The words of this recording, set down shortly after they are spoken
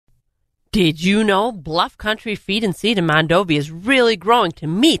Did you know Bluff Country Feed and Seed in Mondovi is really growing to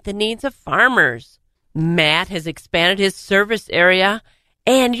meet the needs of farmers? Matt has expanded his service area,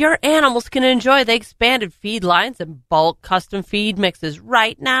 and your animals can enjoy the expanded feed lines and bulk custom feed mixes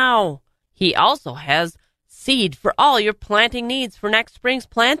right now. He also has seed for all your planting needs for next spring's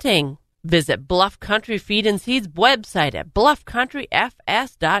planting. Visit Bluff Country Feed and Seed's website at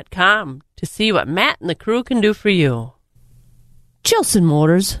bluffcountryfs.com to see what Matt and the crew can do for you. Chilson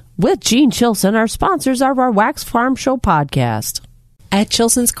Motors with Gene Chilson are sponsors of our Wax Farm Show podcast. At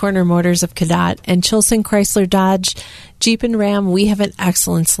Chilson's Corner Motors of Cadott and Chilson Chrysler Dodge, Jeep and Ram, we have an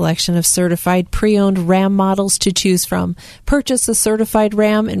excellent selection of certified pre-owned Ram models to choose from. Purchase a certified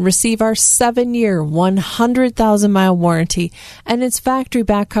Ram and receive our 7-year, 100,000-mile warranty and its factory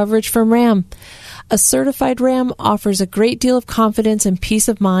back coverage from Ram. A certified Ram offers a great deal of confidence and peace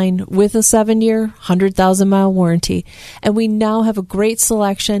of mind with a 7-year, 100,000-mile warranty. And we now have a great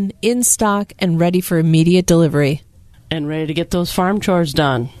selection in stock and ready for immediate delivery. And ready to get those farm chores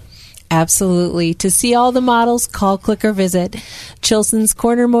done. Absolutely. To see all the models, call, click, or visit Chilson's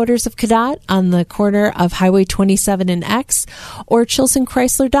Corner Motors of Cadott on the corner of Highway 27 and X, or Chilson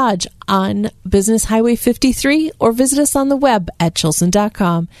Chrysler Dodge on Business Highway 53, or visit us on the web at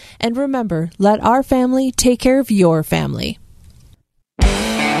chilson.com. And remember, let our family take care of your family.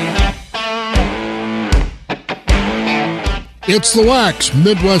 It's the Wax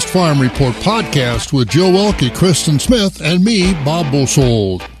Midwest Farm Report podcast with Joe Welke, Kristen Smith, and me, Bob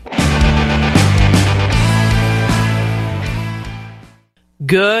Bosold.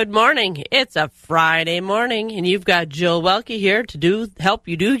 Good morning. It's a Friday morning, and you've got Jill Welke here to help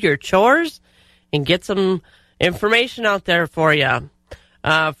you do your chores and get some information out there for you.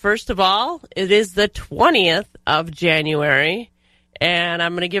 First of all, it is the 20th of January, and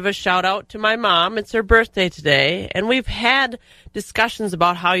I'm going to give a shout out to my mom. It's her birthday today, and we've had discussions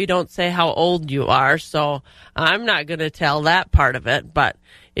about how you don't say how old you are, so I'm not going to tell that part of it, but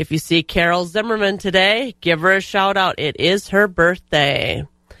if you see Carol Zimmerman today, give her a shout out. It is her birthday.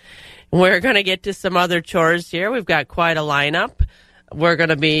 We're going to get to some other chores here. We've got quite a lineup. We're going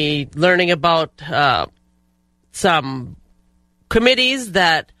to be learning about some committees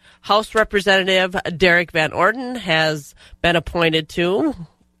that House Representative Derek Van Orden has been appointed to,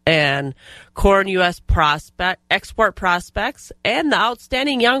 and Corn U.S. export prospects, and the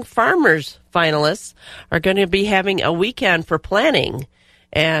Outstanding Young Farmers finalists are going to be having a weekend for planning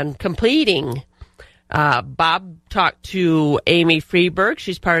and completing. Bob talked to Amy Freeberg.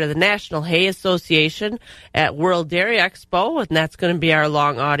 She's part of the National Hay Association at World Dairy Expo, and that's going to be our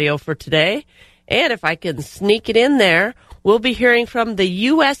long audio for today. And if I can sneak it in there, we'll be hearing from the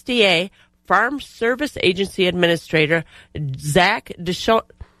USDA Farm Service Agency Administrator, Zach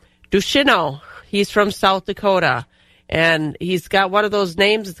Duchino. He's from South Dakota, and he's got one of those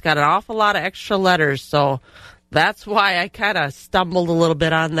names that's got an awful lot of extra letters, so that's why I kind of stumbled a little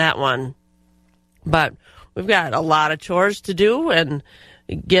bit on that one. But we've got a lot of chores to do and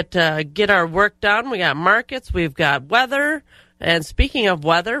get our work done. We got markets, we've got weather. And speaking of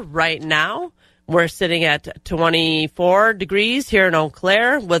weather, right now we're sitting at 24 degrees here in Eau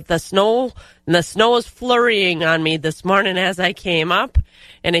Claire with the snow. And the snow is flurrying on me this morning as I came up.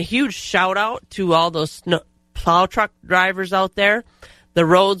 And a huge shout out to all those plow truck drivers out there. The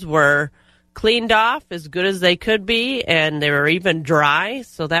roads were cleaned off as good as they could be, and they were even dry,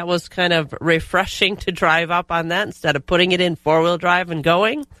 so that was kind of refreshing to drive up on that instead of putting it in four-wheel drive and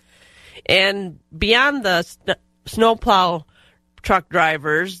going. And beyond the snowplow truck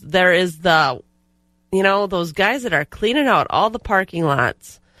drivers, there is those guys that are cleaning out all the parking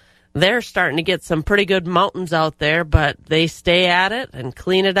lots. They're starting to get some pretty good mountains out there, but they stay at it and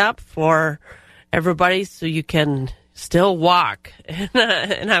clean it up for everybody so you can still walk.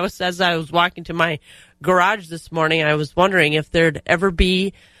 And as I was walking to my garage this morning, I was wondering if there'd ever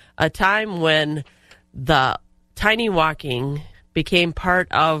be a time when the tiny walking became part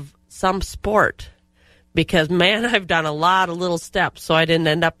of some sport. Because, man, I've done a lot of little steps, so I didn't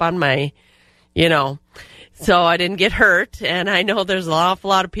end up on my, so I didn't get hurt. And I know there's an awful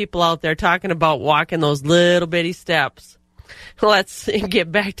lot of people out there talking about walking those little bitty steps. Let's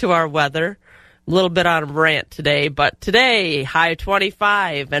get back to our weather. A little bit on a rant today, but today, high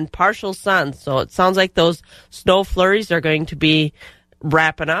 25 and partial sun. So it sounds like those snow flurries are going to be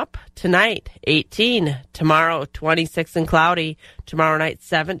wrapping up. Tonight, 18. Tomorrow, 26 and cloudy. Tomorrow night,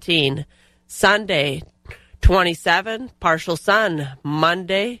 17. Sunday, 27, partial sun.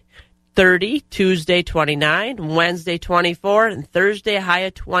 Monday, 30. Tuesday, 29. Wednesday, 24. And Thursday, a high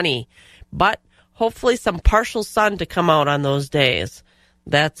of 20. But hopefully some partial sun to come out on those days.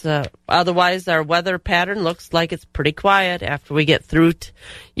 That's otherwise our weather pattern looks like it's pretty quiet after we get through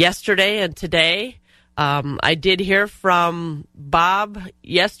yesterday and today. I did hear from Bob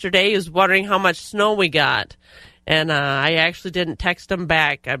yesterday. He was wondering how much snow we got. And I actually didn't text him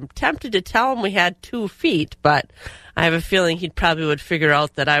back. I'm tempted to tell him we had 2 feet, but I have a feeling he probably would figure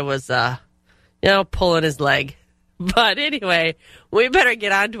out that I was, pulling his leg. But anyway, we better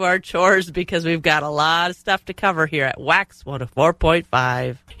get on to our chores because we've got a lot of stuff to cover here at Wax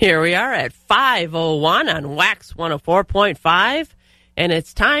 104.5. Here we are at 5:01 on Wax 104.5, and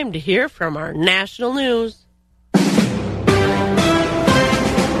it's time to hear from our national news.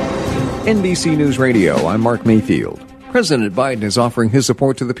 NBC News Radio, I'm Mark Mayfield. President Biden is offering his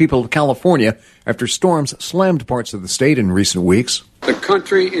support to the people of California after storms slammed parts of the state in recent weeks. The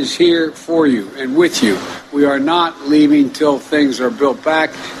country is here for you and with you. We are not leaving till things are built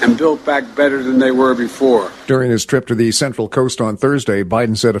back and built back better than they were before. During his trip to the Central Coast on Thursday,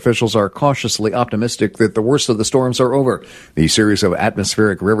 Biden said officials are cautiously optimistic that the worst of the storms are over. The series of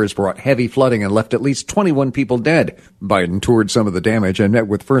atmospheric rivers brought heavy flooding and left at least 21 people dead. Biden toured some of the damage and met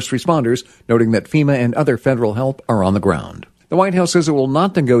with first responders, noting that FEMA and other federal help are on the ground. The White House says it will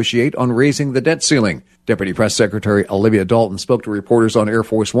not negotiate on raising the debt ceiling. Deputy Press Secretary Olivia Dalton spoke to reporters on Air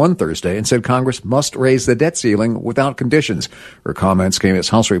Force One Thursday and said Congress must raise the debt ceiling without conditions. Her comments came as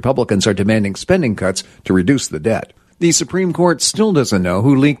House Republicans are demanding spending cuts to reduce the debt. The Supreme Court still doesn't know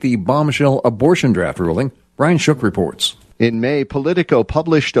who leaked the bombshell abortion draft ruling. Brian Shook reports. In May, Politico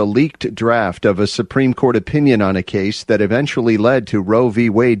published a leaked draft of a Supreme Court opinion on a case that eventually led to Roe v.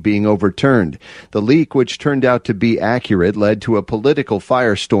 Wade being overturned. The leak, which turned out to be accurate, led to a political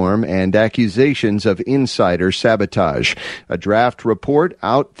firestorm and accusations of insider sabotage. A draft report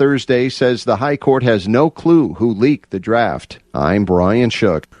out Thursday says the High Court has no clue who leaked the draft. I'm Brian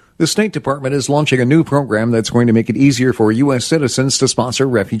Shook. The State Department is launching a new program that's going to make it easier for U.S. citizens to sponsor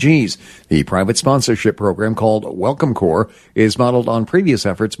refugees. The private sponsorship program called Welcome Corps is modeled on previous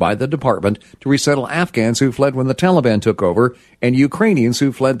efforts by the department to resettle Afghans who fled when the Taliban took over and Ukrainians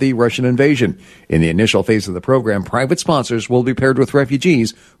who fled the Russian invasion. In the initial phase of the program, private sponsors will be paired with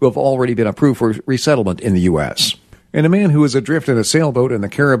refugees who have already been approved for resettlement in the U.S. And a man who was adrift in a sailboat in the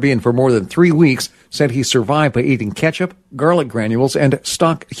Caribbean for more than 3 weeks said he survived by eating ketchup, garlic granules, and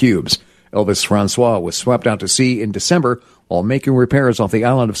stock cubes. Elvis Francois was swept out to sea in December while making repairs off the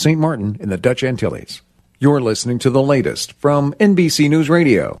island of St. Martin in the Dutch Antilles. You're listening to the latest from NBC News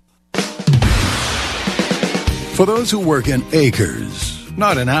Radio. For those who work in acres,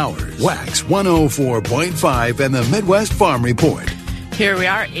 not in hours, Wax 104.5 and the Midwest Farm Report. Here we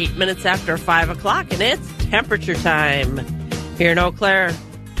are, 8 minutes after 5 o'clock, and it's temperature time. Here in Eau Claire,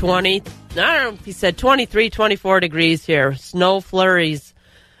 23, 24 degrees here. Snow flurries.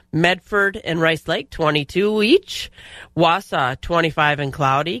 Medford and Rice Lake, 22 each. Wausau, 25 and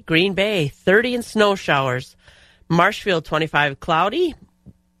cloudy. Green Bay, 30 and snow showers. Marshfield, 25 cloudy.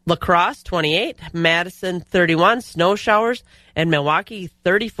 La Crosse, 28. Madison, 31, snow showers. And Milwaukee,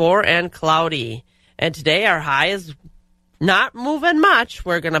 34 and cloudy. And today our high is not moving much.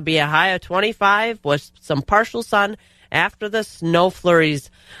 We're going to be a high of 25 with some partial sun after the snow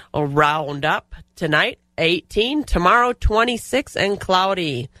flurries will round up. Tonight, 18. Tomorrow, 26 and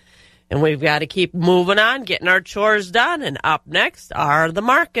cloudy. And we've got to keep moving on, getting our chores done. And up next are the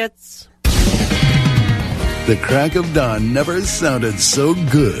markets. The crack of dawn never sounded so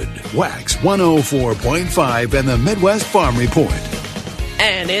good. Wax 104.5 and the Midwest Farm Report.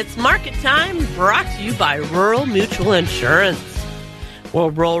 And it's market time, brought to you by Rural Mutual Insurance.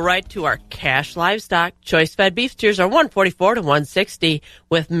 We'll roll right to our cash livestock. Choice-fed beef steers are $144 to $160,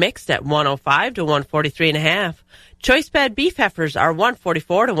 with mixed at $105 to $143.5. Choice-fed beef heifers are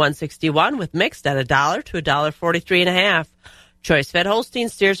 $144 to $161, with mixed at $1 to $143.5. Choice-fed Holstein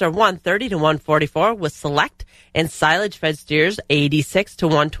steers are $130 to $144, with select and silage-fed steers $86 to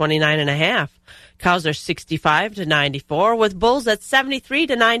 $129.5. Cows are $65 to $94, with bulls at $73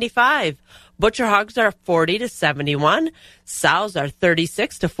 to $95. Butcher hogs are $40 to $71. Sows are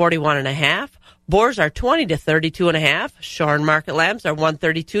 $36 to $41.5. Boars are $20 to $32.5. Shorn market lambs are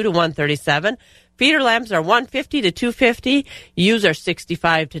 $132 to $137. Feeder lambs are $150 to $250. Ewes are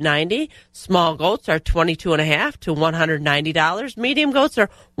 $65 to $90. Small goats are $22.5 to $190. Medium goats are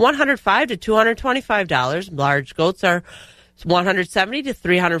 $105 to $225. Large goats are $170 to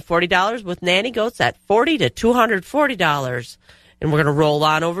 $340, with nanny goats at $40 to $240. And we're going to roll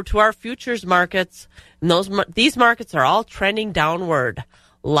on over to our futures markets. And these markets are all trending downward.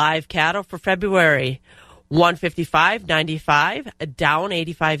 Live cattle for February, $155.95, down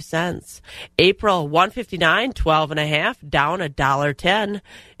 85 cents. April, $159, 12.5, down $1.10.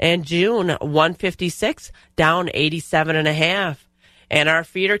 And June, $156, down 87.5. And our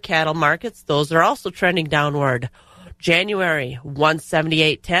feeder cattle markets, those are also trending downward. January,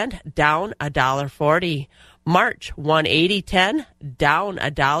 178.10, down $1.40. March, 180.10, down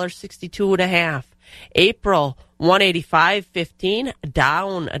 $1.62.5. April, 185.15,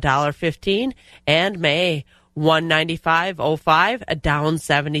 down $1.15. And May, 195.05, down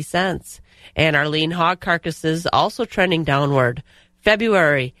 70 cents. And our lean hog carcasses also trending downward.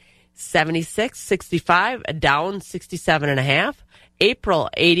 February, 76.65, down 67.5. April,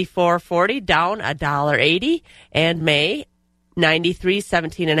 84.40, down $1.80. And May,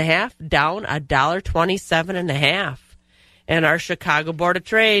 93.17.5, down $1.27.5. And our Chicago Board of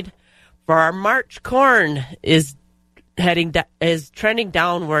Trade for our March corn is trending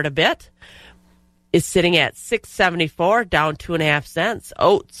downward a bit. Is sitting at $6.74, down 2.5 cents.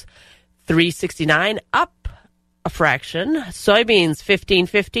 Oats, $3.69, up a fraction. Soybeans,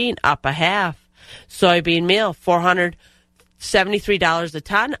 $15.15, up a half. Soybean meal, $473 a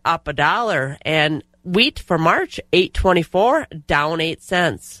ton, up $1. And wheat for March, $8.24, down 8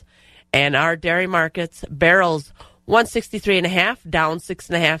 cents. And our dairy markets, barrels, $163.5, down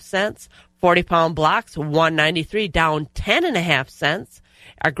 6.5 cents. 40-pound blocks, $193, down 10.5 cents.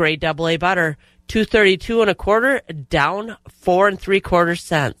 Our grade AA butter, $2.32 down 4 3/4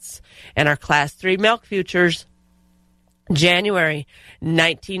 cents. And our Class 3 milk futures, January,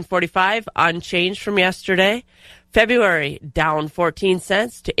 $19.45, unchanged from yesterday. February, down 14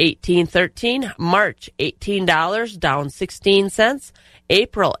 cents to $18.13. March, $18, down 16 cents.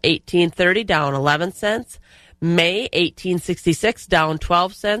 April, $18.30, down 11 cents. May, $18.66, down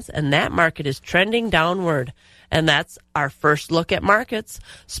 12 cents. And that market is trending downward. And that's our first look at markets,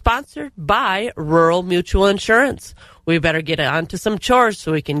 sponsored by Rural Mutual Insurance. We better get on to some chores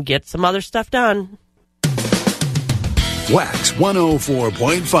so we can get some other stuff done. Wax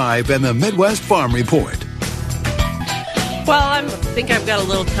 104.5 and the Midwest Farm Report. Well, I think I've got a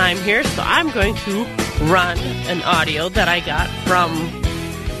little time here, so I'm going to run an audio that I got from,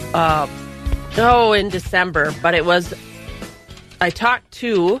 in December. But I talked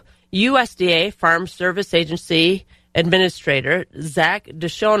to USDA Farm Service Agency Administrator Zach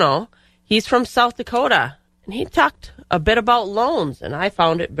DeShono. He's from South Dakota, and he talked a bit about loans, and I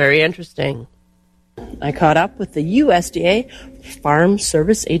found it very interesting. I caught up with the USDA Farm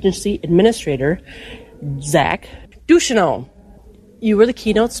Service Agency Administrator Zach DeShono. You were the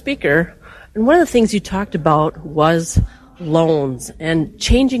keynote speaker, and one of the things you talked about was loans and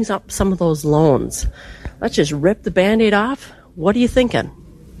changing up some of those loans. Let's just rip the Band-Aid off. What are you thinking?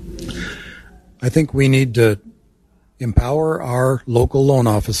 I think we need to empower our local loan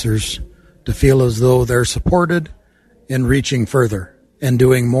officers to feel as though they're supported in reaching further and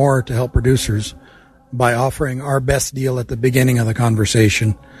doing more to help producers by offering our best deal at the beginning of the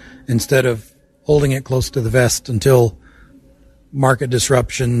conversation instead of holding it close to the vest until market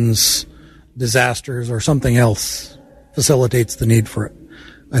disruptions, disasters, or something else facilitates the need for it.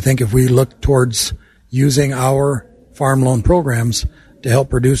 I think if we look towards using our farm loan programs to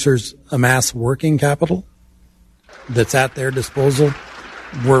help producers amass working capital that's at their disposal,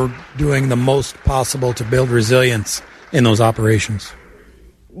 we're doing the most possible to build resilience in those operations.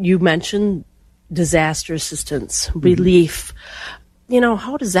 You mentioned disaster assistance, relief.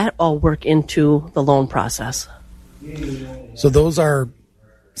 How does that all work into the loan process? So those are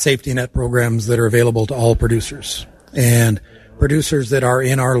safety net programs that are available to all producers. And producers that are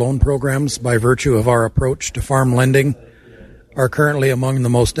in our loan programs, by virtue of our approach to farm lending, are currently among the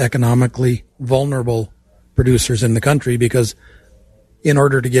most economically vulnerable producers in the country because in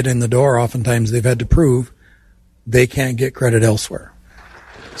order to get in the door, oftentimes they've had to prove they can't get credit elsewhere.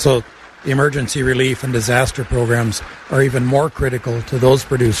 So emergency relief and disaster programs are even more critical to those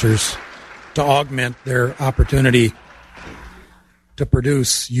producers to augment their opportunity to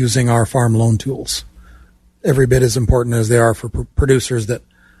produce using our farm loan tools. Every bit as important as they are for producers that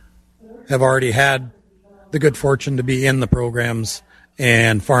have already had the good fortune to be in the programs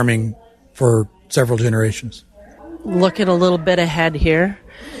and farming for several generations. Looking a little bit ahead here,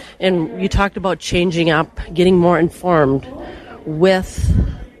 and you talked about changing up, getting more informed with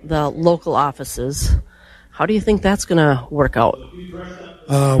the local offices. How do you think that's going to work out?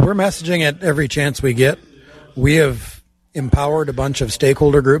 We're messaging it every chance we get. We have empowered a bunch of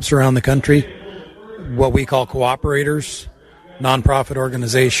stakeholder groups around the country, what we call cooperators, nonprofit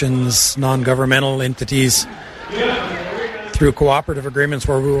organizations, non-governmental entities, through cooperative agreements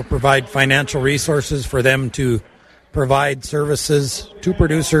where we will provide financial resources for them to provide services to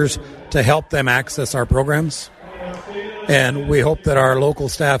producers to help them access our programs. And we hope that our local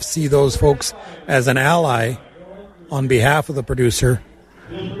staff see those folks as an ally on behalf of the producer.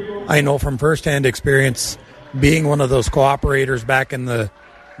 I know from firsthand experience being one of those cooperators back in the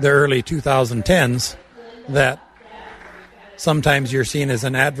early 2010s, that sometimes you're seen as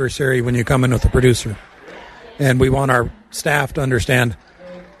an adversary when you come in with a producer. And we want our staff to understand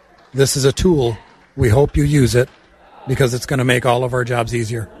this is a tool. We hope you use it because it's going to make all of our jobs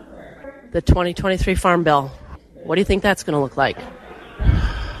easier. The 2023 Farm Bill, what do you think that's going to look like?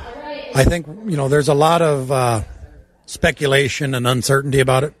 I think, there's a lot of speculation and uncertainty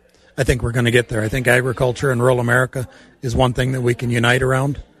about it. I think we're going to get there. I think agriculture in rural America is one thing that we can unite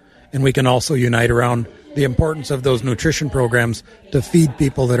around, and we can also unite around the importance of those nutrition programs to feed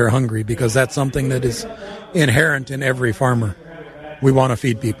people that are hungry, because that's something that is inherent in every farmer. We want to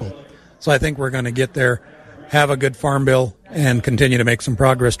feed people. So I think we're going to get there, have a good farm bill, and continue to make some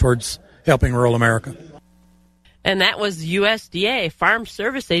progress towards helping rural America. And that was USDA Farm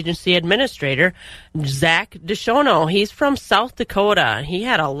Service Agency Administrator Zach DeShono. He's from South Dakota. He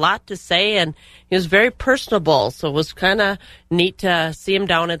had a lot to say, and he was very personable. So it was kind of neat to see him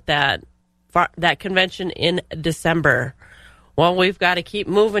down at that convention in December. Well, we've got to keep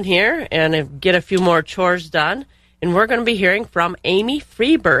moving here and get a few more chores done. And we're going to be hearing from Amy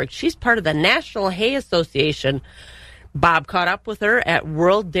Freeberg. She's part of the National Hay Association. Bob caught up with her at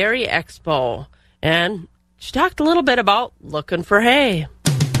World Dairy Expo, and she talked a little bit about looking for hay.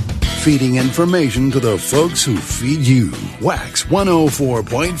 Feeding information to the folks who feed you. Wax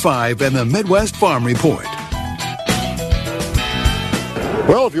 104.5 and the Midwest Farm Report.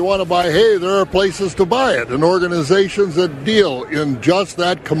 Well, if you want to buy hay, there are places to buy it and organizations that deal in just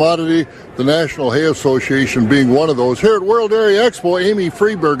that commodity, the National Hay Association being one of those. Here at World Dairy Expo, Amy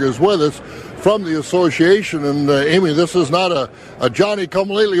Freeberg is with us from the association. And Amy, this is not a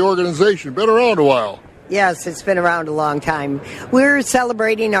Johnny-come-lately organization. Been around a while. Yes, it's been around a long time. We're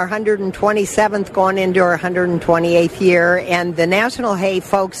celebrating our 127th, going into our 128th year, and the National Hay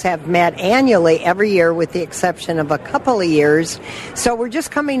folks have met annually every year with the exception of a couple of years. So we're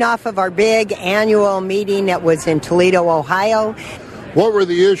just coming off of our big annual meeting that was in Toledo, Ohio. What were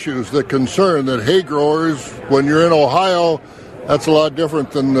the issues that concern that hay growers, when you're in Ohio, that's a lot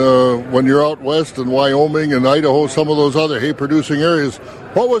different than when you're out west in Wyoming and Idaho, some of those other hay-producing areas.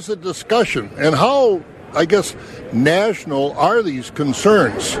 What was the discussion, and how, I guess, national are these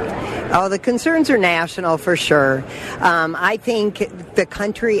concerns? Oh, the concerns are national for sure. I think the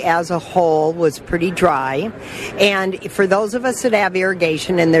country as a whole was pretty dry. And for those of us that have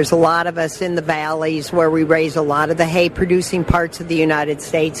irrigation, and there's a lot of us in the valleys where we raise a lot of the hay-producing parts of the United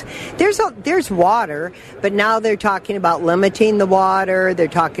States, there's water, but now they're talking about limiting the water. They're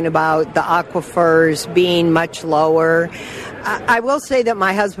talking about the aquifers being much lower. I will say that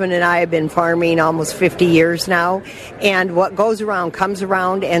my husband and I have been farming almost 50 years now, and what goes around comes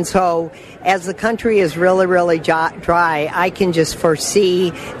around, and so as the country is really, really dry, I can just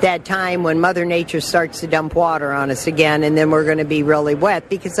foresee that time when Mother Nature starts to dump water on us again, and then we're going to be really wet,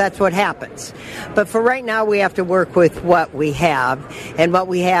 because that's what happens. But for right now, we have to work with what we have, and what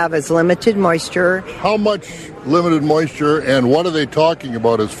we have is limited moisture. How much limited moisture, and what are they talking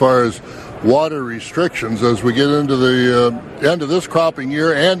about as far as water restrictions as we get into the end of this cropping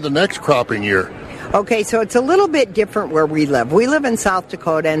year and the next cropping year? Okay, so it's a little bit different where we live. We live in South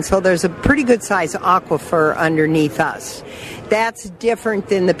Dakota, and so there's a pretty good size aquifer underneath us. That's different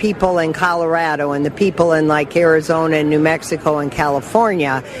than the people in Colorado and the people in like Arizona and New Mexico and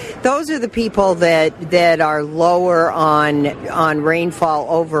California. Those are the people that are lower on rainfall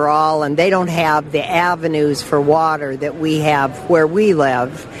overall, and they don't have the avenues for water that we have where we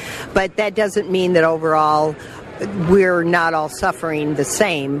live. But that doesn't mean that overall we're not all suffering the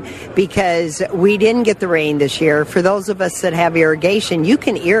same, because we didn't get the rain this year. For those of us that have irrigation, you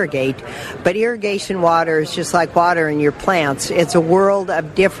can irrigate, but irrigation water is just like water in your plants. It's a world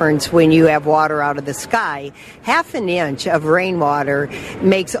of difference when you have water out of the sky. Half an inch of rainwater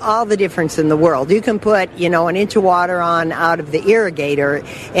makes all the difference in the world. You can put, an inch of water on out of the irrigator,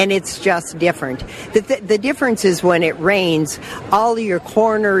 and it's just different. The difference is when it rains, all of your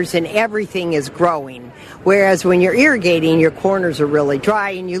corners and everything is growing. Whereas when you're irrigating, your corners are really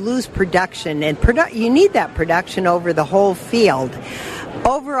dry and you lose production. And you need that production over the whole field.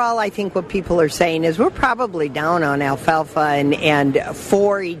 Overall, I think what people are saying is we're probably down on alfalfa and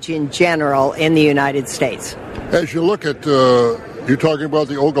forage in general in the United States. As you look at, you're talking about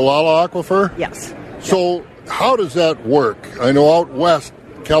the Ogallala Aquifer? Yes. So how does that work? I know out west,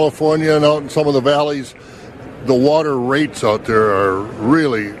 California, and out in some of the valleys, the water rates out there are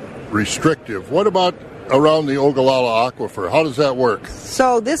really restrictive. What about around the Ogallala Aquifer? How does that work?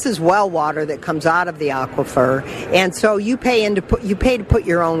 So this is well water that comes out of the aquifer, and so you pay to put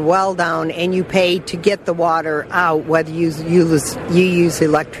your own well down, and you pay to get the water out, whether you use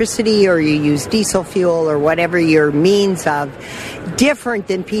electricity or you use diesel fuel or whatever your means of. Different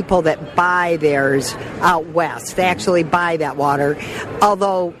than people that buy theirs out west. They actually buy that water.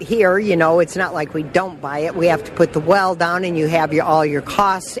 Although here, it's not like we don't buy it. We have to put the well down, and you have all your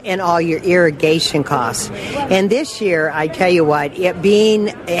costs and all your irrigation costs. And this year, I tell you what,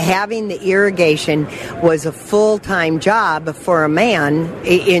 having the irrigation was a full-time job for a man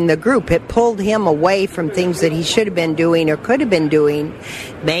in the group. It pulled him away from things that he should have been doing or could have been doing,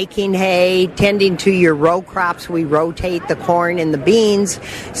 making hay, tending to your row crops. We rotate the corn and the beans.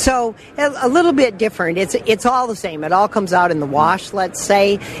 So a little bit different. It's all the same. It all comes out in the wash, let's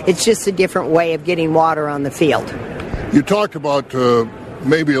say. It's just a different way of getting water on the field. You talked about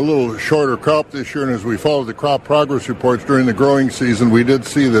maybe a little shorter crop this year, and as we followed the crop progress reports during the growing season, we did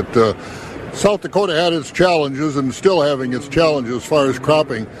see that South Dakota had its challenges and still having its challenges as far as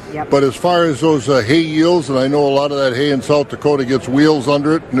cropping. Yep. But as far as those hay yields, and I know a lot of that hay in South Dakota gets wheels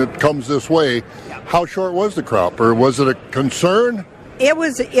under it and it comes this way, how short was the crop, or was it a concern? It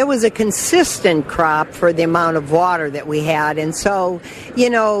was a consistent crop for the amount of water that we had. And so,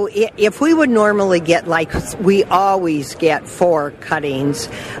 if we would normally get, like we always get 4 cuttings,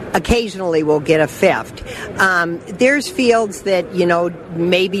 occasionally we'll get a 5th. There's fields that,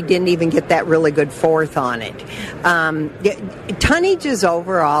 maybe didn't even get that really good 4th on it. Tonnages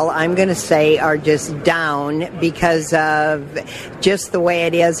overall, I'm going to say, are just down because of just the way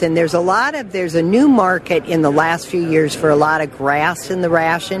it is. And there's a new market in the last few years for a lot of grass in the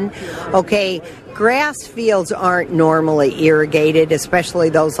ration. Okay, grass fields aren't normally irrigated, especially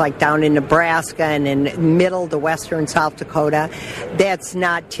those like down in Nebraska and in middle to western South Dakota. That's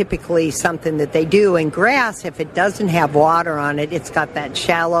not typically something that they do. And grass, if it doesn't have water on it, it's got that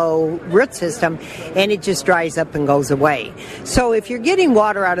shallow root system, and it just dries up and goes away. So if you're getting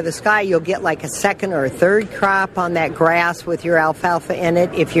water out of the sky, you'll get like a 2nd or a 3rd crop on that grass with your alfalfa in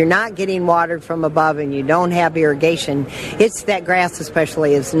it. If you're not getting watered from above and you don't have irrigation, it's that grass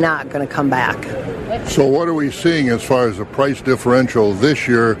especially is not going to come back. So what are we seeing as far as the price differential this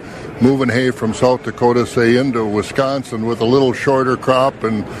year, moving hay from South Dakota, say, into Wisconsin with a little shorter crop?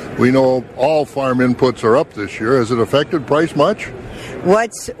 And we know all farm inputs are up this year. Has it affected price much?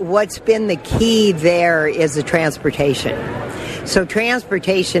 What's been the key there is the transportation. So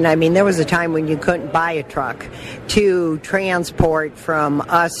transportation, there was a time when you couldn't buy a truck to transport from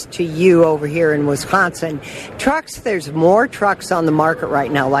us to you over here in Wisconsin. Trucks, there's more trucks on the market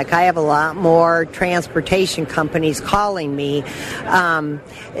right now. Like, I have a lot more transportation companies calling me.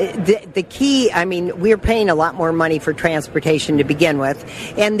 The key, we're paying a lot more money for transportation to begin with.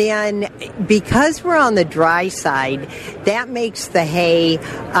 And then because we're on the dry side, that makes the hay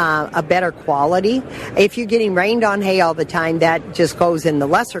a better quality. If you're getting rained on hay all the time, that just goes in the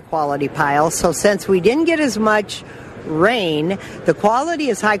lesser quality pile. So since we didn't get as much rain, the quality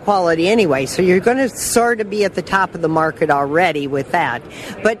is high quality anyway, so you're going to sort of be at the top of the market already with that.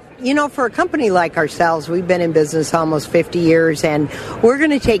 But for a company like ourselves, we've been in business almost 50 years, and we're going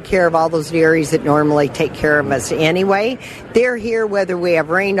to take care of all those dairies that normally take care of us anyway. They're here whether we have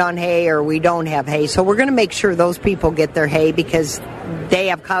rain on hay or we don't have hay, so we're going to make sure those people get their hay because they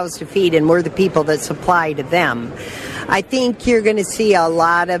have cows to feed, and we're the people that supply to them. I think you're going to see a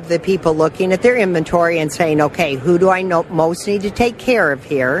lot of the people looking at their inventory and saying, okay, who do I know most need to take care of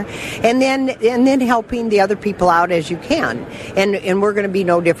here? And then helping the other people out as you can. And we're going to be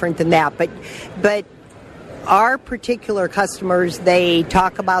no different than that. But our particular customers, they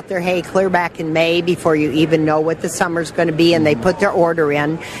talk about their hay clear back in May before you even know what the summer's going to be, and they put their order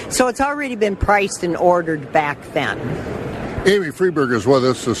in. So it's already been priced and ordered back then. Amy Freeberger is with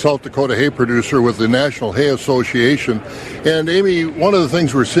us, a South Dakota hay producer with the National Hay Association. And Amy, one of the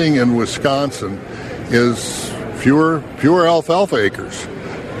things we're seeing in Wisconsin is fewer alfalfa acres.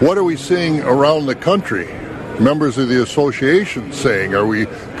 What are we seeing around the country? Members of the association saying, are we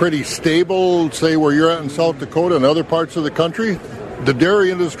pretty stable, say, where you're at in South Dakota and other parts of the country? The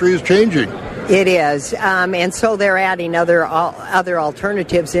dairy industry is changing. It is, and so they're adding other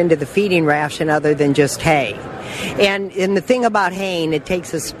alternatives into the feeding ration other than just hay. And the thing about haying, it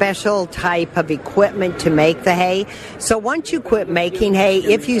takes a special type of equipment to make the hay. So once you quit making hay,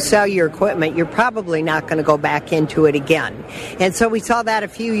 if you sell your equipment, you're probably not going to go back into it again. And so we saw that a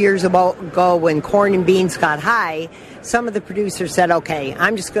few years ago when corn and beans got high. Some of the producers said, okay,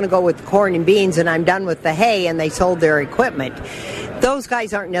 I'm just going to go with the corn and beans and I'm done with the hay, and they sold their equipment. those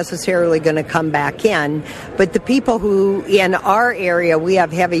guys aren't necessarily going to come back in. But the people who, in our area, we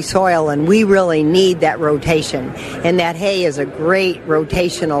have heavy soil and we really need that rotation. And that hay is a great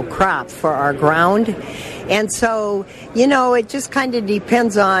rotational crop for our ground. And so, it just kind of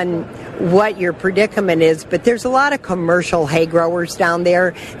depends on what your predicament is, but there's a lot of commercial hay growers down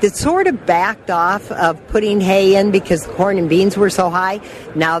there that sort of backed off of putting hay in because the corn and beans were so high.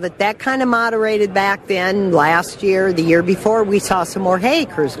 Now that kind of moderated back then, last year, the year before, we saw some more hay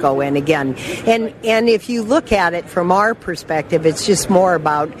acres go in again. And if you look at it from our perspective, it's just more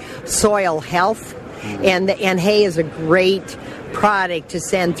about soil health, and hay is a great product to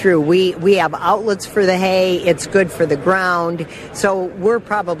send through. We have outlets for the hay. It's good for the ground. So we're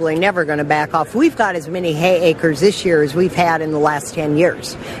probably never going to back off. We've got as many hay acres this year as we've had in the last 10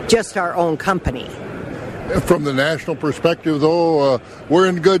 years, just our own company. From the national perspective, though, we're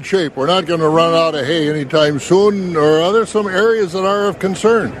in good shape. We're not going to run out of hay anytime soon, or are there some areas that are of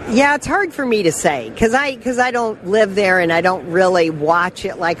concern? Yeah, it's hard for me to say because I don't live there and I don't really watch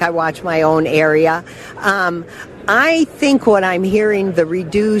it like I watch my own area. I think what I'm hearing, the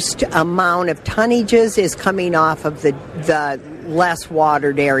reduced amount of tonnages is coming off of the less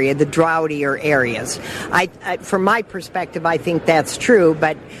watered area, the droughttier areas. From my perspective, I think that's true,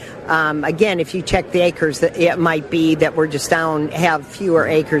 but again, if you check the acres, it might be that we're just have fewer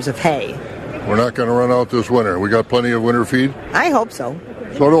acres of hay. We're not going to run out this winter. We got plenty of winter feed? I hope so.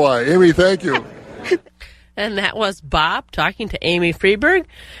 So do I. Amy, thank you. And that was Bob talking to Amy Freeberg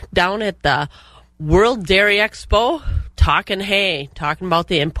down at the World Dairy Expo, talking hay, talking about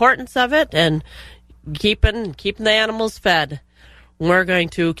the importance of it and keeping the animals fed. We're going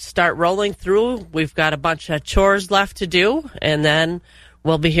to start rolling through. We've got a bunch of chores left to do, and then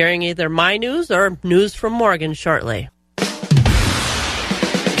we'll be hearing either my news or news from Morgan shortly.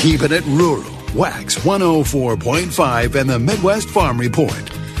 Keeping it rural. Wax 104.5 and the Midwest Farm Report.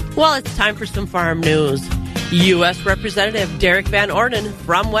 Well, it's time for some farm news. U.S. Representative Derek Van Orden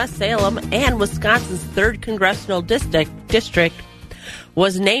from West Salem and Wisconsin's 3rd Congressional District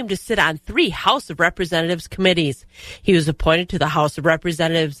was named to sit on 3 House of Representatives committees. He was appointed to the House of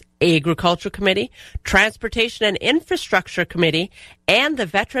Representatives Agriculture Committee, Transportation and Infrastructure Committee, and the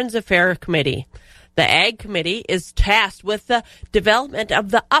Veterans Affairs Committee. The Ag Committee is tasked with the development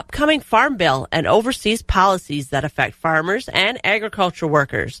of the upcoming Farm Bill and oversees policies that affect farmers and agriculture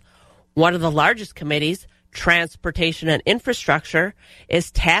workers. One of the largest committees, Transportation and Infrastructure,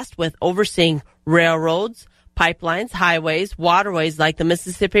 is tasked with overseeing railroads, pipelines, highways, waterways like the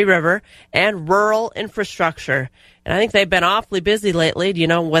Mississippi River, and rural infrastructure. And I think they've been awfully busy lately,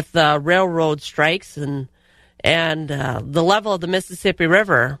 with the railroad strikes and the level of the Mississippi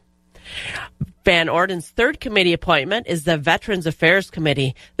River. Van Orden's 3rd committee appointment is the Veterans Affairs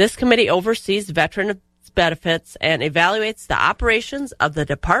Committee. This committee oversees veteran benefits and evaluates the operations of the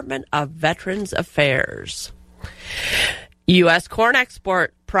Department of Veterans Affairs. U.S. corn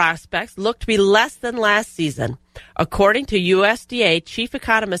export prospects look to be less than last season. According to USDA Chief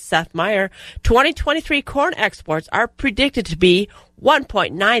Economist Seth Meyer, 2023 corn exports are predicted to be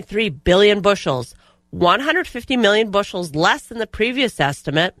 1.93 billion bushels, 150 million bushels less than the previous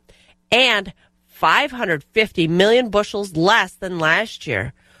estimate, and 550 million bushels less than last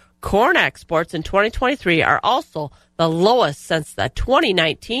year. Corn exports in 2023 are also the lowest since the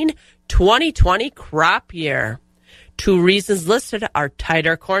 2019-2020 crop year. 2 reasons listed are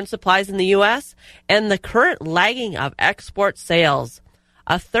tighter corn supplies in the U.S. and the current lagging of export sales.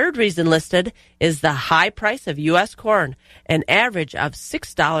 A 3rd reason listed is the high price of U.S. corn, an average of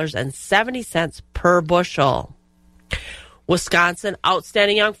 $6.70 per bushel. Wisconsin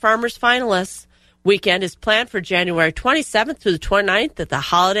Outstanding Young Farmers finalists. Weekend is planned for January 27th through the 29th at the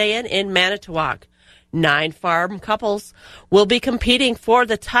Holiday Inn in Manitowoc. 9 farm couples will be competing for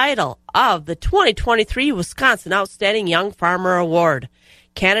the title of the 2023 Wisconsin Outstanding Young Farmer Award.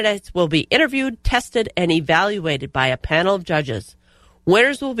 Candidates will be interviewed, tested, and evaluated by a panel of judges.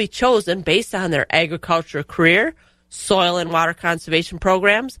 Winners will be chosen based on their agriculture career, soil and water conservation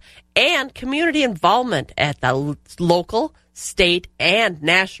programs, and community involvement at the local, state, and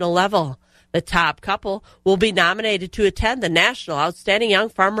national level. The top couple will be nominated to attend the National Outstanding Young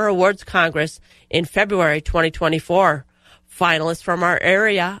Farmer Awards Congress in February 2024. Finalists from our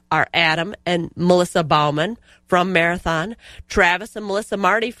area are Adam and Melissa Bauman from Marathon, Travis and Melissa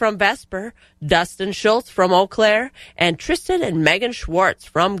Marty from Vesper, Dustin Schultz from Eau Claire, and Tristan and Megan Schwartz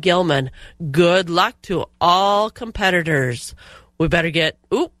from Gilman. Good luck to all competitors. We better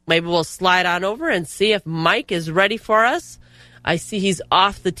maybe we'll slide on over and see if Mike is ready for us. I see he's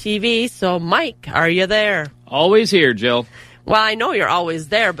off the TV, so Mike, are you there? Always here, Jill. Well, I know you're always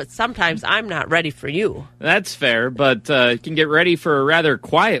there, but sometimes I'm not ready for you. That's fair, but you can get ready for a rather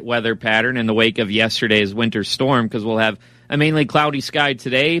quiet weather pattern in the wake of yesterday's winter storm, because we'll have a mainly cloudy sky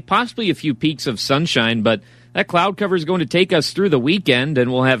today, possibly a few peaks of sunshine, but that cloud cover is going to take us through the weekend,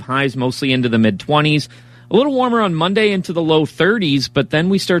 and we'll have highs mostly into the mid-20s. A little warmer on Monday into the low 30s, but then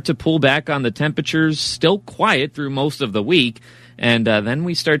we start to pull back on the temperatures, still quiet through most of the week. And then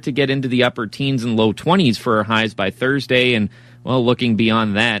we start to get into the upper teens and low 20s for our highs by Thursday. And, well, looking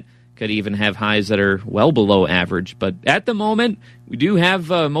beyond that, could even have highs that are well below average. But at the moment, we do have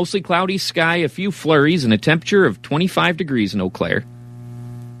mostly cloudy sky, a few flurries, and a temperature of 25 degrees in Eau Claire.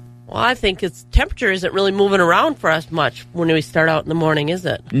 Well, I think its temperature isn't really moving around for us much when we start out in the morning, is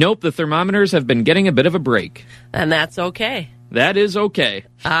it? Nope, the thermometers have been getting a bit of a break. And that's okay. That is okay.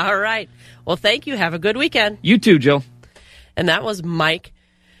 All right. Well, thank you. Have a good weekend. You too, Jill. And that was Mike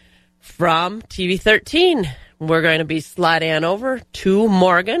from TV 13. We're going to be sliding on over to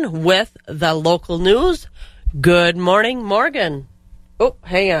Morgan with the local news. Good morning, Morgan. Oh,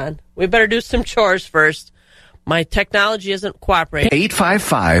 hang on. We better do some chores first. My technology isn't cooperating.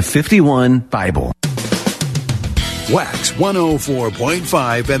 855-51-BIBLE. Wax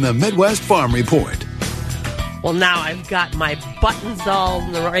 104.5 and the Midwest Farm Report. Well, now I've got my buttons all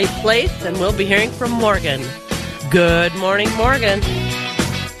in the right place, and we'll be hearing from Morgan. Good morning, Morgan.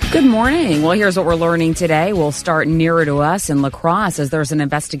 Good morning. Well, here's what we're learning today. We'll start nearer to us in La Crosse as there's an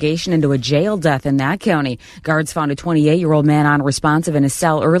investigation into a jail death in that county. Guards found a 28-year-old man unresponsive in his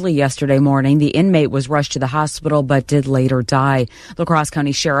cell early yesterday morning. The inmate was rushed to the hospital but did later die. La Crosse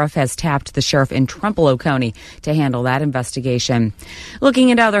County Sheriff has tapped the sheriff in Trempealeau County to handle that investigation. Looking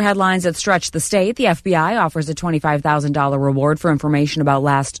into other headlines that stretch the state, the FBI offers a $25,000 reward for information about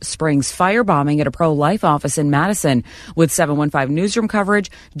last spring's firebombing at a pro-life office in Madison. With 715 Newsroom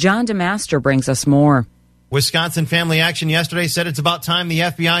coverage, John DeMaster brings us more. Wisconsin Family Action yesterday said it's about time the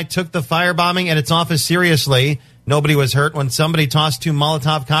FBI took the firebombing at its office seriously. Nobody was hurt when somebody tossed 2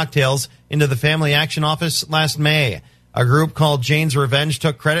 Molotov cocktails into the Family Action office last May. A group called Jane's Revenge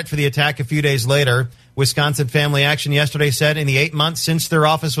took credit for the attack a few days later. Wisconsin Family Action yesterday said in the 8 months since their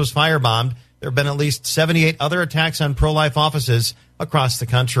office was firebombed, there have been at least 78 other attacks on pro-life offices across the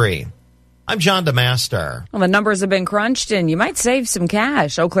country. I'm John DeMaster. Well, the numbers have been crunched, and you might save some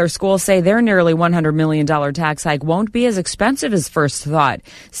cash. Eau Claire schools say their nearly $100 million tax hike won't be as expensive as first thought.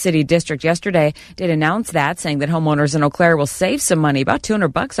 City District yesterday did announce that, saying that homeowners in Eau Claire will save some money, about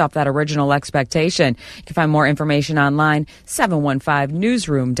 $200 off that original expectation. You can find more information online,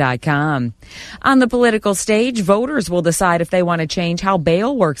 715newsroom.com. On the political stage, voters will decide if they want to change how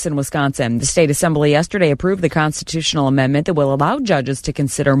bail works in Wisconsin. The State Assembly yesterday approved the constitutional amendment that will allow judges to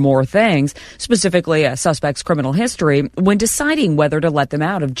consider more things, specifically a suspect's criminal history, when deciding whether to let them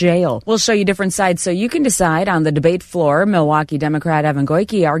out of jail. We'll show you different sides so you can decide. On the debate floor, Milwaukee Democrat Evan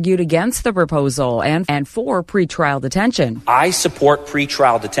Goyke argued against the proposal and for pretrial detention. I support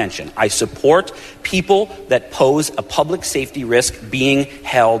pretrial detention. I support people that pose a public safety risk being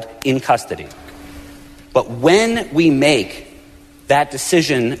held in custody. But when we make that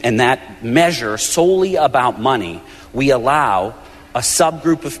decision and that measure solely about money, we allow a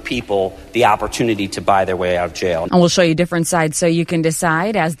subgroup of people the opportunity to buy their way out of jail. And we'll show you different sides so you can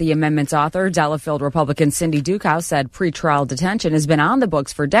decide. As the amendment's author, Delafield Republican Cindy Dukow said, pretrial detention has been on the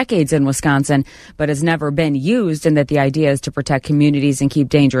books for decades in Wisconsin, but has never been used, and that the idea is to protect communities and keep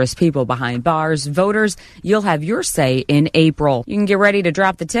dangerous people behind bars. Voters, you'll have your say in April. You can get ready to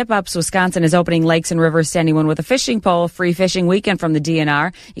drop the tip-ups. Wisconsin is opening lakes and rivers to anyone with a fishing pole. Free fishing weekend from the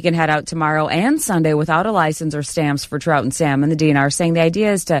DNR. You can head out tomorrow and Sunday without a license or stamps for trout and salmon. The DNR saying the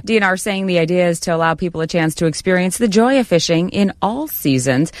idea is to allow people a chance to experience the joy of fishing in all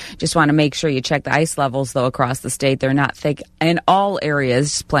seasons. Just want to make sure you check the ice levels, though, across the state. They're not thick in all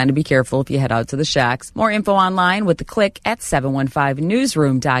areas. Just plan to be careful if you head out to the shacks. More info online with the click at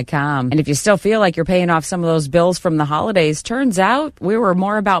 715newsroom.com. And if you still feel like you're paying off some of those bills from the holidays, turns out we were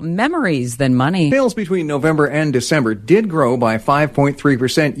more about memories than money. Sales between November and December did grow by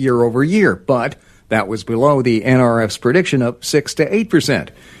 5.3% year over year, but that was below the NRF's prediction of 6 to 8%.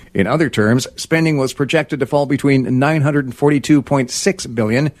 In other terms, spending was projected to fall between $942.6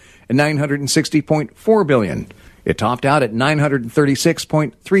 billion and $960.4 billion. It topped out at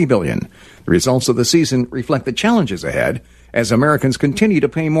 $936.3 billion. The results of the season reflect the challenges ahead as Americans continue to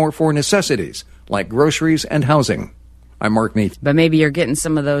pay more for necessities like groceries and housing. I'm Mark Meath. But maybe you're getting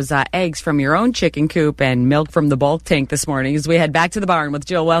some of those eggs from your own chicken coop and milk from the bulk tank this morning as we head back to the barn with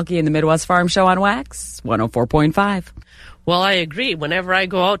Jill Welke in the Midwest Farm Show on Wax 104.5. Well, I agree. Whenever I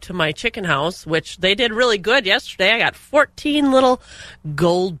go out to my chicken house, which they did really good yesterday, I got 14 little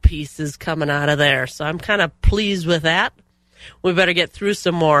gold pieces coming out of there. So I'm kind of pleased with that. We better get through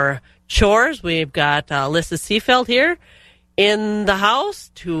some more chores. We've got Alyssa Seefeld here in the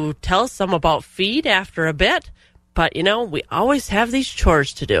house to tell us some about feed after a bit. But, we always have these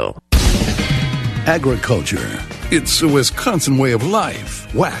chores to do. Agriculture. It's a Wisconsin way of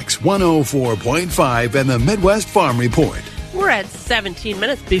life. Wax 104.5 and the Midwest Farm Report. We're at 17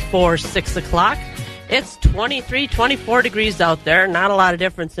 minutes before 6 o'clock. It's 23, 24 degrees out there. Not a lot of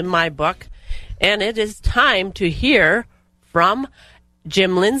difference in my book. And it is time to hear from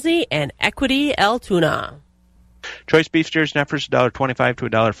Jim Lindsay and Equity Altoona. Choice beef steers and heifers $1.25 to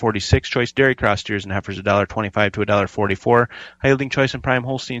 $1.46. Choice dairy cross steers and heifers $1.25 to $1.44. High yielding choice and prime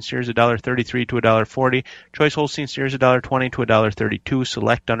Holstein steers $1.33 to $1.40. Choice Holstein steers $1.20 to $1.32.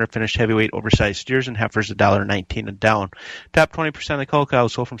 Select underfinished heavyweight oversized steers and heifers $1.19 and down. Top 20% of the cull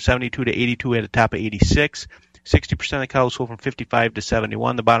cows sold from 72 to 82 at a top of 86. 60% of the cows sold from 55 to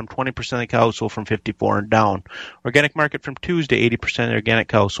 71. The bottom 20% of the cows sold from 54 and down. Organic market from Tuesday, 80% of the organic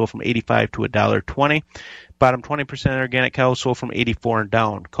cows sold from 85 to $1.20. Bottom 20% of the organic cows sold from 84 and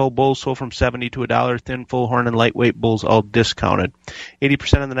down. Cull bulls sold from 70 to $1. Thin, full horn, and lightweight bulls all discounted.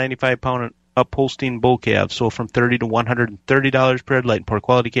 80% of the 95-pound and up Holstein bull calves sold from $30 to $130 per head. Light and poor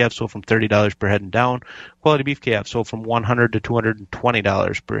quality calves sold from $30 per head and down. Quality beef calves sold from $100 to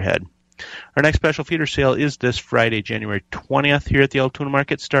 $220 per head. Our next special feeder sale is this Friday, January 20th, here at the Altoona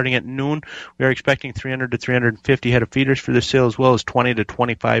Market, starting at noon. We are expecting 300 to 350 head of feeders for this sale, as well as 20 to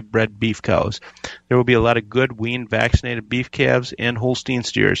 25 bred beef cows. There will be a lot of good weaned, vaccinated beef calves and Holstein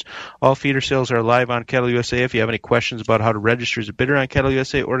steers. All feeder sales are live on Cattle USA. If you have any questions about how to register as a bidder on Cattle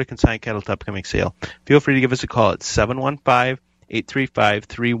USA or to consign cattle to upcoming sale, feel free to give us a call at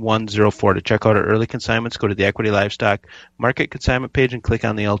 715-835-3104. To check out our early consignments, go to the Equity Livestock Market consignment page and click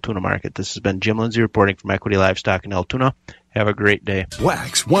on the Altoona Market. This has been Jim Lindsay reporting from Equity Livestock in Altoona. Have a great day.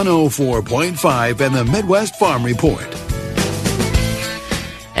 Wax 104.5 and the Midwest Farm Report.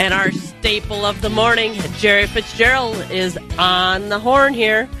 And our staple of the morning, Jerry Fitzgerald, is on the horn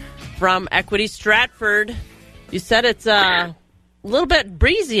here from Equity Stratford. You said it's a little bit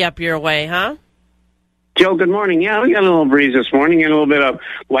breezy up your way, huh? Joe, good morning. Yeah, we got a little breeze this morning and a little bit of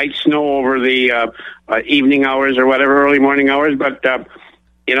light snow over the evening hours or whatever, early morning hours. But, I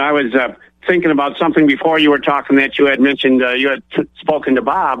was thinking about something before you were talking that you had mentioned you had spoken to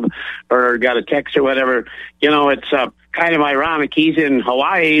Bob or got a text or whatever. It's kind of ironic. He's in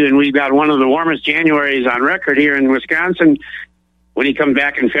Hawaii, and we've got one of the warmest Januaries on record here in Wisconsin. When he comes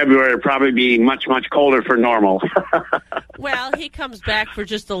back in February, it'll probably be much, much colder for normal. Well, he comes back for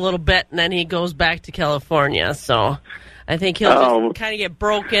just a little bit, and then he goes back to California. So I think he'll just kind of get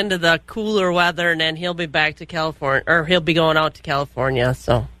broke into the cooler weather, and then he'll be back to California, or he'll be going out to California.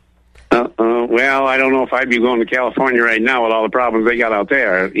 So. Well, I don't know if I'd be going to California right now with all the problems they got out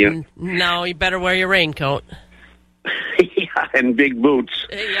there. No, you better wear your raincoat. Yeah, and big boots.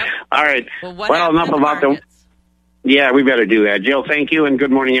 Yep. All right. Well, enough about the... Yeah, we better do that. Jill, thank you, and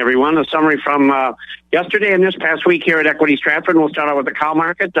good morning, everyone. A summary from yesterday and this past week here at Equity Stratford. We'll start out with the cow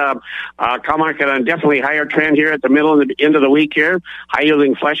market. Cow market on definitely higher trend here at the middle and the end of the week here.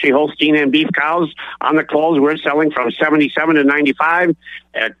 High-yielding fleshy Holstein and beef cows on the close. We're selling from 77 to 95.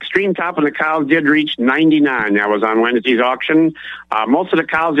 Extreme top of the cows did reach 99. That was on Wednesday's auction. Most of the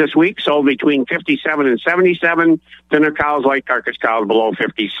cows this week sold between 57 and 77. Thinner cows like carcass cows below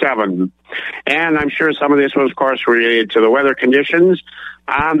 57. And I'm sure some of this was, of course, related to the weather conditions.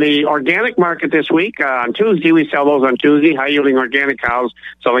 On the organic market this week, on Tuesday, we sell those on Tuesday, high-yielding organic cows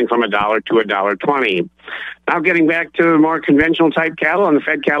selling from $1 to $1.20. Now getting back to more conventional type cattle on the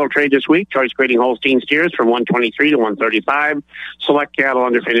fed cattle trade this week, choice grading Holstein steers from 123 to 135, select cattle,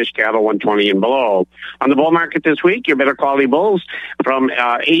 underfinished cattle 120 and below. On the bull market this week, your better quality bulls from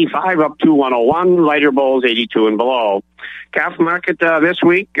 85 up to 101, lighter bulls 82 and below. Calf market this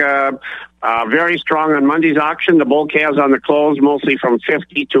week, very strong on Monday's auction. The bull calves on the close mostly from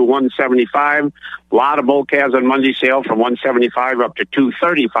 50 to 175. A lot of bull calves on Monday's sale from 175 up to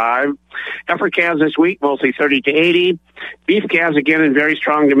 235. Heifer calves this week mostly 30 to 80. Beef calves again in very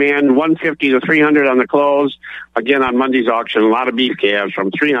strong demand, 150 to 300 on the close. Again on Monday's auction, a lot of beef calves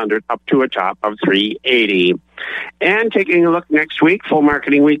from 300 up to a top of 380. And taking a look next week, full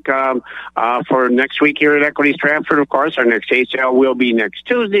marketing week for next week here at Equity Stratford. Of course, our next hay sale will be next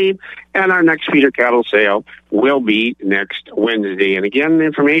Tuesday, and our next feeder cattle sale will be next Wednesday. And again,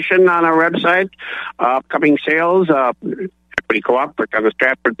 information on our website, upcoming sales, Equity Co-op, click on the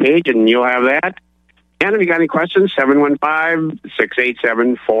Stratford page, and you'll have that. And if you got any questions,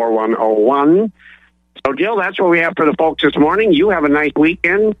 715-687-4101. So, Jill, that's what we have for the folks this morning. You have a nice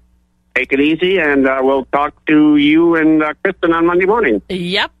weekend. Take it easy, and we'll talk to you and Kristen on Monday morning.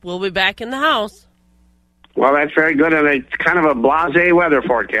 Yep, we'll be back in the house. Well, that's very good, and it's kind of a blasé weather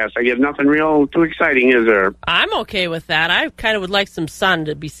forecast. I get nothing real too exciting, is there? I'm okay with that. I kind of would like some sun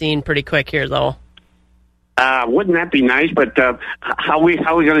to be seen pretty quick here, though. Wouldn't that be nice? But how are we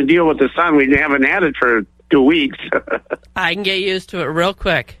going to deal with the sun? We haven't had it for 2 weeks. I can get used to it real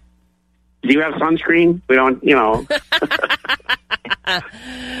quick. Do you have sunscreen? We don't,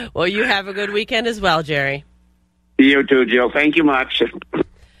 Well, you have a good weekend as well, Jerry. You too, Jill. Thank you much.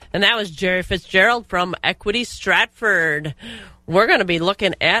 And that was Jerry Fitzgerald from Equity Stratford. We're going to be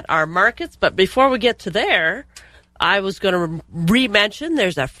looking at our markets, but before we get to there, I was going to re-mention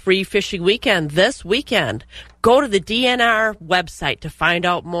there's a free fishing weekend this weekend. Go to the DNR website to find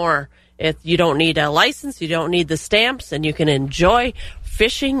out more. You don't need a license, you don't need the stamps, and you can enjoy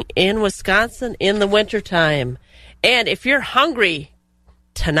fishing in Wisconsin in the wintertime. And if you're hungry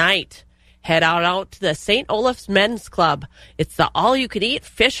tonight, head out to the St. Olaf's Men's Club. It's the all-you-can-eat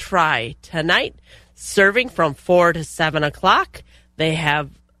fish fry tonight, serving from 4 to 7 o'clock. They have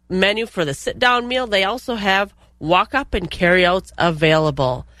menu for the sit-down meal. They also have walk-up and carry-outs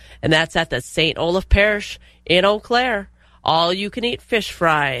available. And that's at the St. Olaf Parish in Eau Claire. All-you-can-eat fish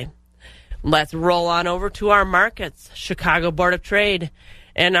fry. Let's roll on over to our markets. Chicago Board of Trade.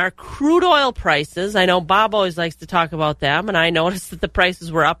 And our crude oil prices, I know Bob always likes to talk about them, and I noticed that the prices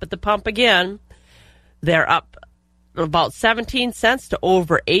were up at the pump again. They're up about 17 cents to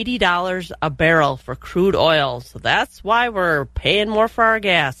over $80 a barrel for crude oil. So that's why we're paying more for our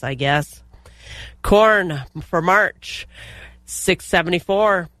gas, I guess. Corn for March,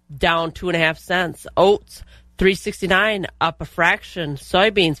 $6.74, down 2.5 cents. Oats, $3.69, up a fraction.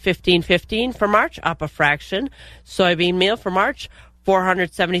 Soybeans, $15.15 for March, up a fraction. Soybean meal for March,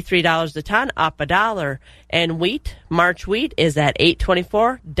 $473 a ton, up $1. And wheat, March wheat is at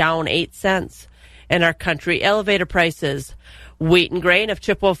 $8.24, down 8 cents. And our country elevator prices: wheat and grain of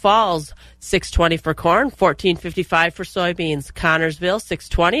Chippewa Falls, $6.20 for corn, $14.55 for soybeans. Connorsville,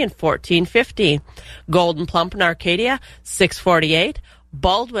 $6.20 and $14.50. Golden Plump in Arcadia, $6.48.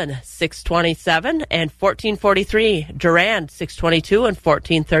 Baldwin, $6.27 and $14.43. Durand, $6.22 and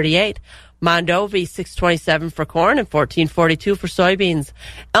 $14.38. Mondovi, $6.27 for corn and $14.42 for soybeans.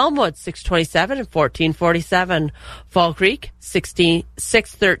 Elmwood, $6.27 and $14.47. Fall Creek,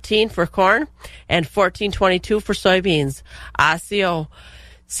 $6.13 for corn and $14.22 for soybeans. Osseo,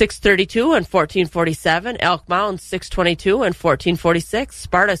 $6.32 and $14.47. Elk Mound, $6.22 and $14.46.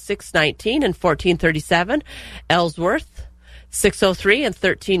 Sparta, $6.19 and $14.37. Ellsworth, $6.03 and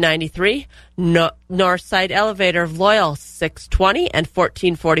 $13.93. Northside Elevator of Loyal, $6.20 and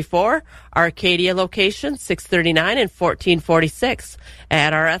 $14.44. Arcadia location, $6.39 and $14.46.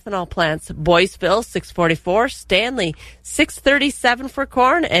 At our ethanol plants, Boyceville, $6.44. Stanley, $6.37 for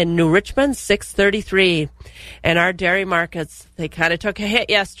corn, and New Richmond, $6.33. And our dairy markets, they kind of took a hit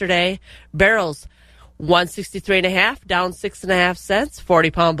yesterday. Barrels, $163.5, down 6.5 cents.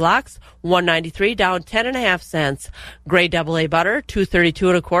 40-pound blocks, $193, down 10.5 cents. Gray AA butter,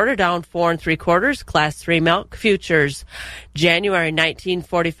 $232 1/4, down 4 3/4. Class 3 milk futures. January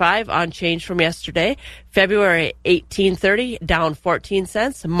 1945, unchanged from yesterday. February 1830, down 14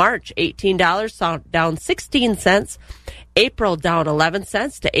 cents. March $18, down 16 cents. April down 11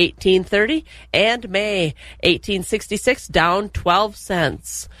 cents to 1830, and May 1866, down 12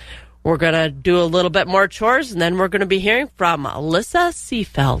 cents. We're going to do a little bit more chores, and then we're going to be hearing from Alyssa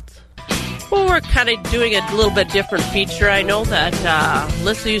Seafelt. Well, we're kind of doing a little bit different feature. I know that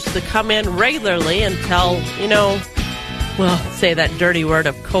Alyssa used to come in regularly and tell, say that dirty word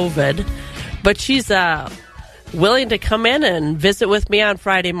of COVID. But she's willing to come in and visit with me on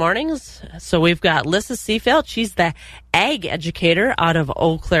Friday mornings. So we've got Alyssa Seafelt. She's the ag educator out of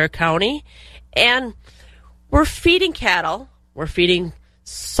Eau Claire County. And we're feeding cattle. We're feeding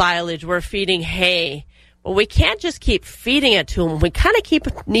silage, we're feeding hay. Well, we can't just keep feeding it to them. We kind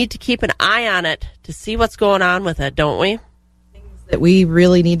of need to keep an eye on it to see what's going on with it, don't we? That we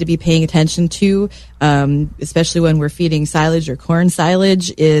really need to be paying attention to, especially when we're feeding silage or corn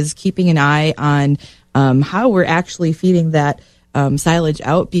silage, is keeping an eye on how we're actually feeding that silage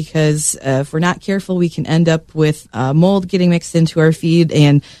out, because if we're not careful, we can end up with mold getting mixed into our feed.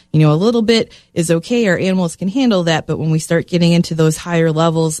 And, a little bit is okay. Our animals can handle that. But when we start getting into those higher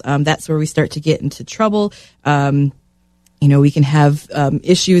levels, that's where we start to get into trouble. We can have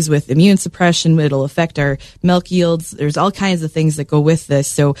issues with immune suppression. It'll affect our milk yields. There's all kinds of things that go with this.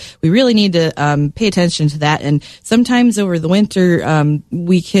 So we really need to pay attention to that. And sometimes over the winter,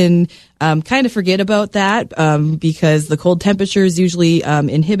 we can kind of forget about that because the cold temperatures usually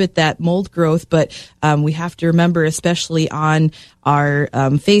inhibit that mold growth. But we have to remember, especially on our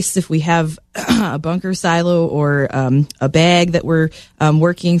face, if we have a bunker silo or a bag that we're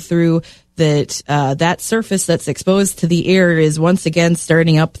working through, that that surface that's exposed to the air is once again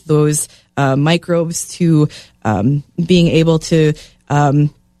starting up those microbes to being able to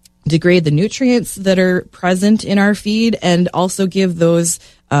degrade the nutrients that are present in our feed, and also give those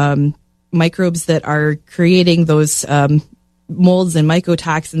microbes that are creating those molds and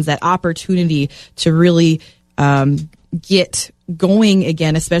mycotoxins that opportunity to really get going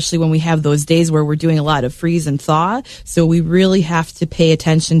again, especially when we have those days where we're doing a lot of freeze and thaw. So we really have to pay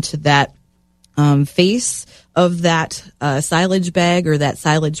attention to that face of that silage bag or that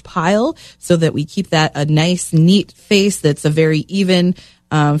silage pile, so that we keep that a nice, neat face that's a very even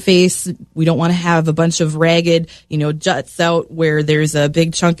face. We don't want to have a bunch of ragged, juts out where there's a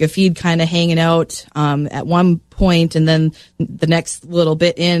big chunk of feed kind of hanging out at one point, and then the next little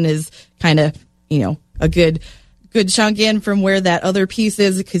bit in is kind of, a good chunk in from where that other piece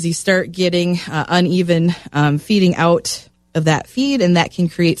is, because you start getting uneven feeding out of that feed, and that can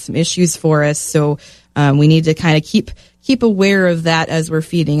create some issues for us. So we need to kind of keep aware of that as we're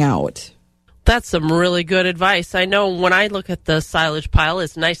feeding out. That's some really good advice. I know when I look at the silage pile,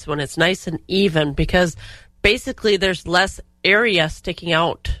 it's nice when it's nice and even, because basically there's less area sticking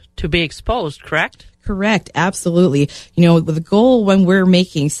out to be exposed, correct? Correct. Absolutely. The goal when we're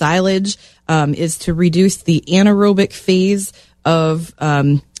making silage is to reduce the anaerobic phase of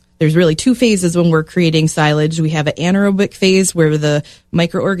there's really two phases when we're creating silage. We have an anaerobic phase where the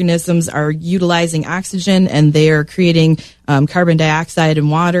microorganisms are utilizing oxygen and they are creating carbon dioxide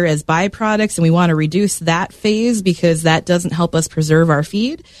and water as byproducts, and we want to reduce that phase because that doesn't help us preserve our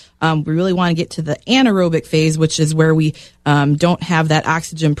feed. We really want to get to the anaerobic phase, which is where we don't have that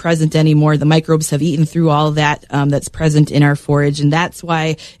oxygen present anymore. The microbes have eaten through all of that that's present in our forage, and that's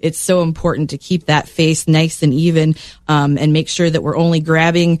why it's so important to keep that face nice and even and make sure that we're only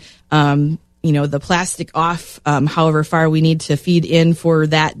grabbing the plastic off however far we need to feed in for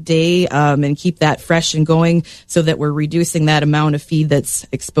that day, and keep that fresh and going so that we're reducing that amount of feed that's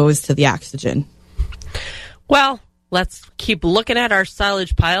exposed to the oxygen. Well, let's keep looking at our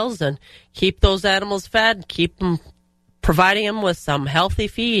silage piles and keep those animals fed, keep them providing them with some healthy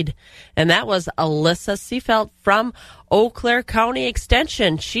feed. And that was Alyssa Seefeld from Eau Claire County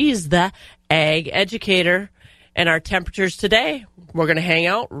Extension. She's the ag educator. And our temperatures today, we're going to hang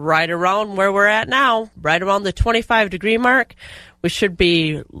out right around where we're at now, right around the 25-degree mark. We should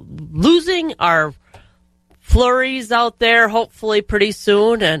be losing our flurries out there hopefully pretty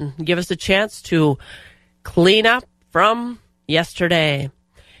soon, and give us a chance to clean up from yesterday.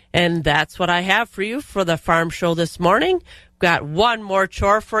 And that's what I have for you for the Farm Show this morning. Got one more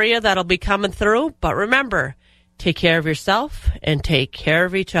chore for you that'll be coming through. But remember, take care of yourself and take care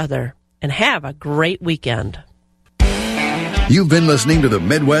of each other. And have a great weekend. You've been listening to the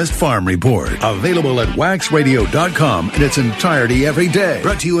Midwest Farm Report, available at waxradio.com in its entirety every day.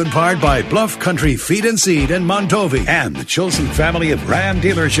 Brought to you in part by Bluff Country Feed and Seed in Montovy and the Chilson family of Ram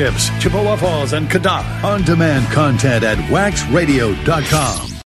dealerships, Chippewa Falls and Cadott. On-demand content at waxradio.com.